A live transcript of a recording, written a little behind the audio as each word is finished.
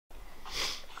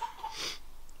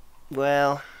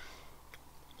Well,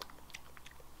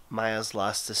 Miles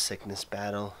lost the sickness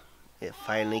battle. It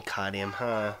finally caught him,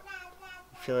 huh?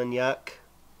 Feeling yuck?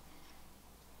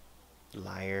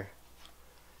 Liar.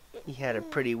 He had a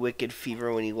pretty wicked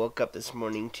fever when he woke up this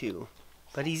morning, too.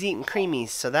 But he's eating creamies,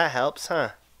 so that helps,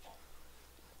 huh?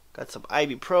 Got some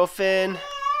ibuprofen.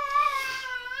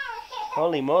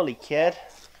 Holy moly, kid.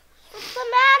 What's the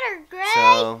matter, Gray?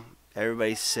 So,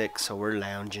 everybody's sick, so we're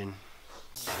lounging.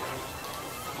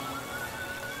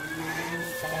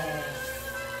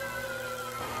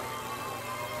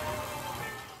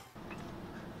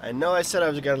 I know I said I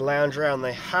was going to lounge around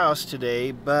the house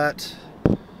today, but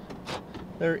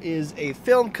there is a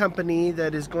film company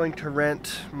that is going to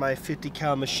rent my 50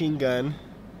 cal machine gun.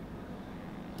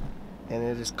 And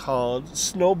it is called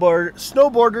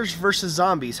Snowboarders vs.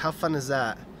 Zombies. How fun is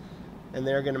that? And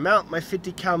they're going to mount my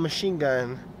 50 cal machine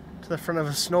gun to the front of a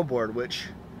snowboard, which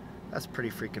that's pretty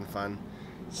freaking fun.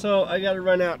 So I got to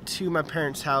run out to my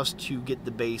parents' house to get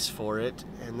the base for it,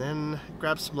 and then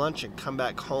grab some lunch and come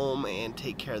back home and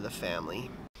take care of the family.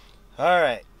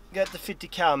 Alright, got the 50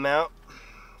 cal mount.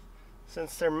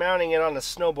 Since they're mounting it on a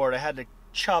snowboard, I had to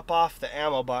chop off the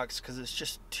ammo box because it's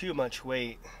just too much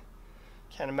weight.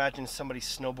 Can't imagine somebody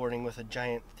snowboarding with a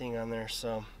giant thing on there,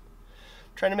 so I'm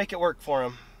trying to make it work for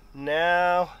them.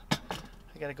 Now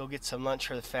I gotta go get some lunch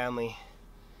for the family.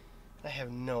 I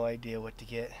have no idea what to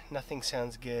get. Nothing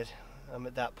sounds good. I'm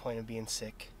at that point of being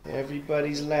sick.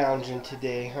 Everybody's lounging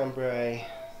today, huh, Bri?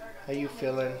 How you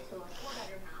feeling?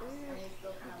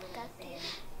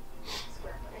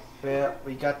 Well,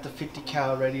 we got the 50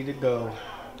 cal ready to go.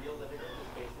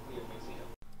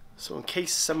 So in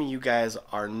case some of you guys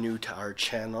are new to our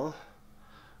channel,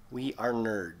 we are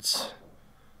nerds.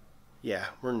 Yeah,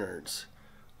 we're nerds.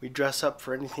 We dress up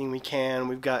for anything we can.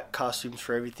 We've got costumes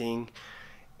for everything.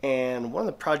 And one of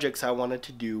the projects I wanted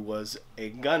to do was a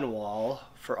gun wall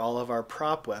for all of our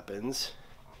prop weapons.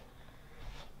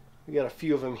 We got a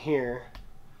few of them here.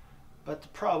 But the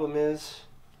problem is,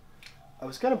 I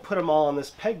was going to put them all on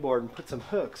this pegboard and put some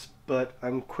hooks, but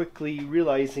I'm quickly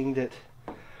realizing that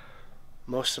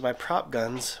most of my prop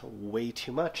guns weigh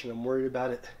too much, and I'm worried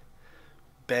about it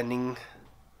bending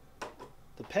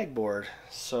the pegboard.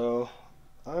 So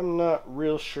I'm not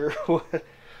real sure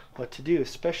what to do,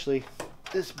 especially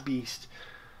this beast.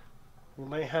 We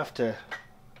might have to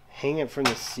hang it from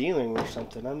the ceiling or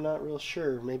something. I'm not real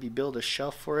sure. Maybe build a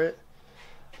shelf for it.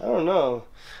 I don't know.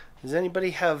 Does anybody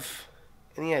have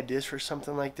any ideas for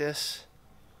something like this?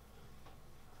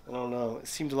 I don't know. It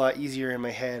seemed a lot easier in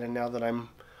my head, and now that I'm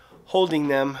holding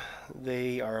them,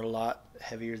 they are a lot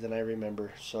heavier than I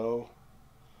remember. So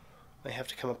I have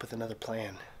to come up with another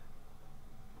plan.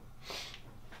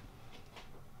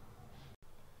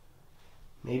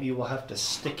 Maybe we'll have to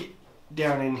stick it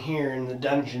down in here in the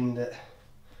dungeon. That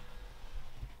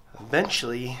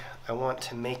eventually I want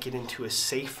to make it into a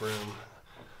safe room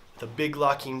with a big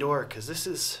locking door, because this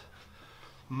is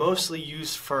mostly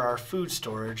used for our food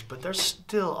storage, but there's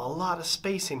still a lot of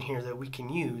space in here that we can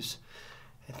use.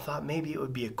 I thought maybe it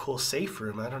would be a cool safe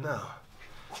room. I don't know.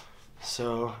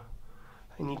 So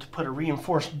I need to put a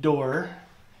reinforced door.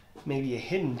 Maybe a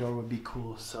hidden door would be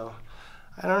cool. So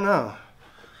I don't know.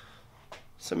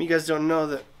 Some of you guys don't know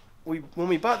that when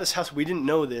we bought this house, we didn't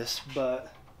know this,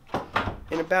 but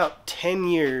in about 10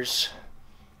 years,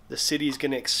 the city is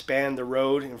going to expand the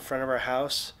road in front of our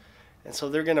house. And so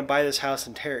they're going to buy this house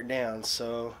and tear it down.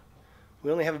 So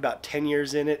we only have about 10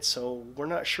 years in it, so we're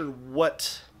not sure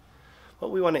what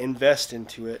we want to invest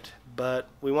into it. But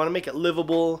we want to make it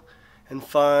livable and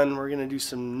fun. We're going to do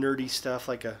some nerdy stuff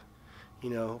like a,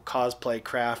 cosplay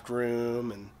craft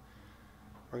room, and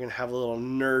we're going to have a little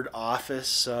nerd office.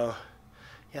 So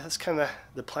yeah, that's kind of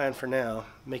the plan for now.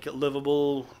 Make it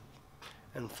livable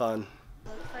and fun.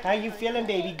 How you feeling,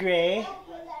 baby Gray?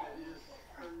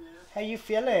 How you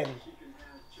feeling?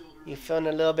 You feeling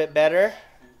a little bit better?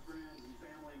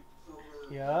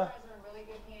 Yeah?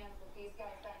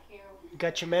 You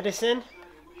got your medicine?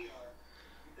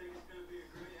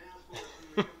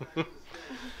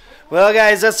 Well,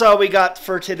 guys, that's all we got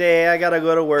for today. I gotta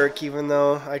go to work, even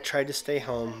though I tried to stay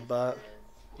home, but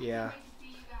yeah.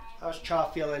 How's Chaw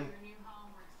feeling?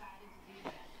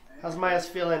 How's Maya's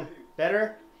feeling?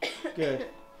 Better? Good.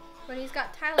 When he's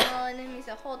got Tylenol in him, he's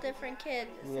a whole different kid.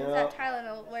 Since that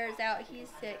Tylenol wears out, he's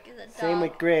sick as a dog. Same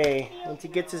with Gray. Once he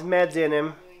gets his meds in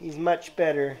him, he's much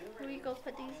better. Where you go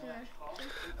put these in there?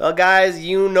 Well, guys,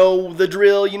 you know the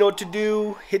drill. You know what to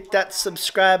do. Hit that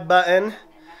subscribe button.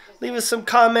 Leave us some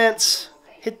comments.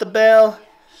 Hit the bell.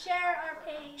 Share our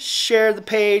page. Share the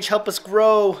page. Help us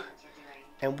grow.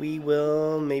 And we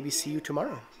will maybe see you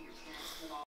tomorrow.